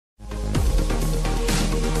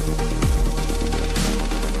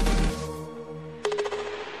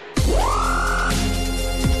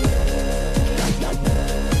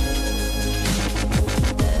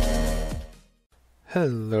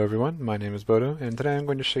Hello everyone, my name is Boto, and today I'm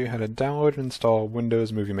going to show you how to download and install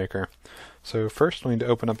Windows Movie Maker. So first we'll need to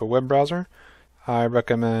open up a web browser. I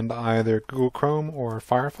recommend either Google Chrome or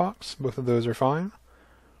Firefox, both of those are fine.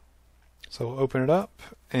 So we'll open it up,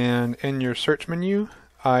 and in your search menu,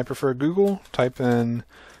 I prefer Google, type in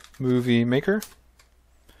Movie Maker,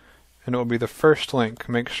 and it will be the first link.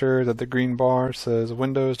 Make sure that the green bar says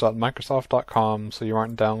windows.microsoft.com so you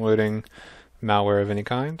aren't downloading malware of any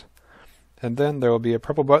kind. And then there will be a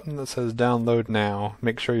purple button that says download now.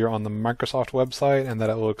 Make sure you're on the Microsoft website and that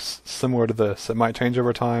it looks similar to this. It might change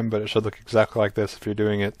over time, but it should look exactly like this if you're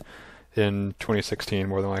doing it in 2016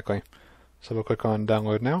 more than likely. So we'll click on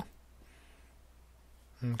download now.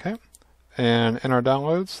 Okay. And in our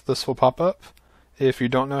downloads, this will pop up. If you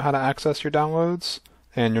don't know how to access your downloads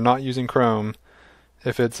and you're not using Chrome,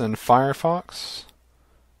 if it's in Firefox,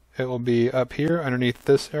 it will be up here underneath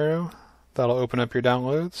this arrow. That'll open up your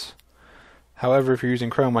downloads. However, if you're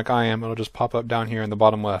using Chrome like I am, it'll just pop up down here in the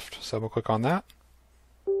bottom left. So we'll click on that.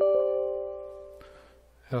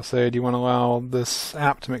 It'll say, do you want to allow this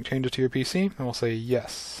app to make changes to your PC? And we'll say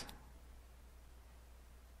yes.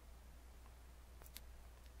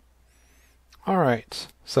 Alright,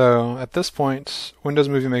 so at this point, Windows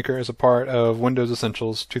Movie Maker is a part of Windows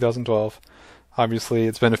Essentials 2012. Obviously,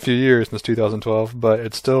 it's been a few years since 2012, but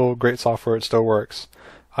it's still great software, it still works.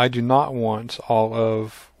 I do not want all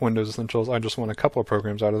of Windows Essentials, I just want a couple of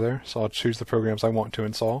programs out of there, so I'll choose the programs I want to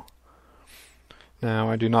install. Now,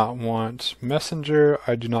 I do not want Messenger,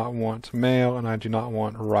 I do not want Mail, and I do not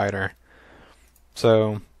want Writer.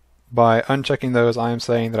 So, by unchecking those, I am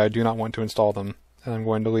saying that I do not want to install them, and I'm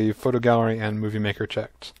going to leave Photo Gallery and Movie Maker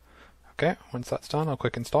checked. Okay, once that's done, I'll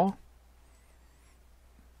click Install.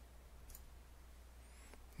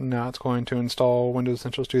 Now it's going to install Windows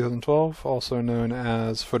Essentials 2012, also known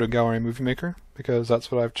as Photo Gallery Movie Maker, because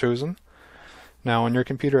that's what I've chosen. Now on your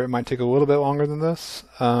computer it might take a little bit longer than this.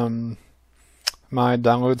 My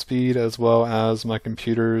download speed as well as my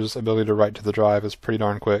computer's ability to write to the drive is pretty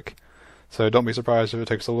darn quick, so don't be surprised if it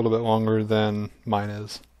takes a little bit longer than mine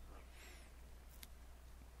is.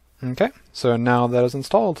 Okay, so now that is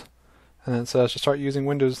installed, and it says to start using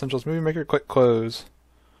Windows Essentials Movie Maker, click Close.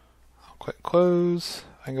 I'll click Close.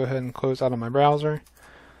 I can go ahead and close out of my browser.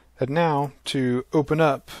 And now, to open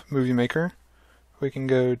up Movie Maker, we can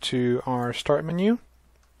go to our Start menu,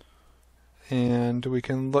 and we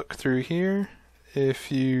can look through here.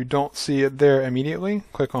 If you don't see it there immediately,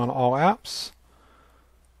 click on All Apps,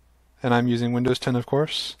 and I'm using Windows 10 of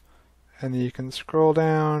course, and then you can scroll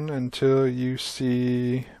down until you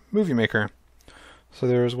see Movie Maker. So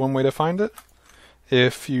there's one way to find it.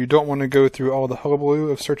 If you don't want to go through all the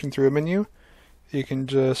hullabaloo of searching through a menu, you can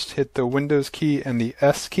just hit the Windows key and the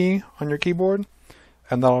S key on your keyboard,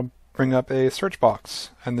 and that'll bring up a search box,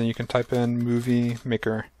 and then you can type in Movie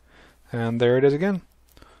Maker, and there it is again.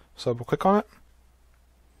 So we'll click on it,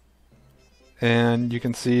 and you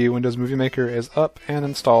can see Windows Movie Maker is up and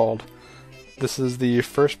installed. This is the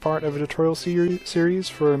first part of a tutorial series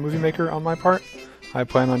for Movie Maker on my part. I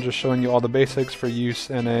plan on just showing you all the basics for use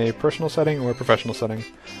in a personal setting or a professional setting.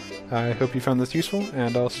 I hope you found this useful,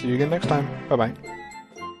 and I'll see you again next time. Bye-bye.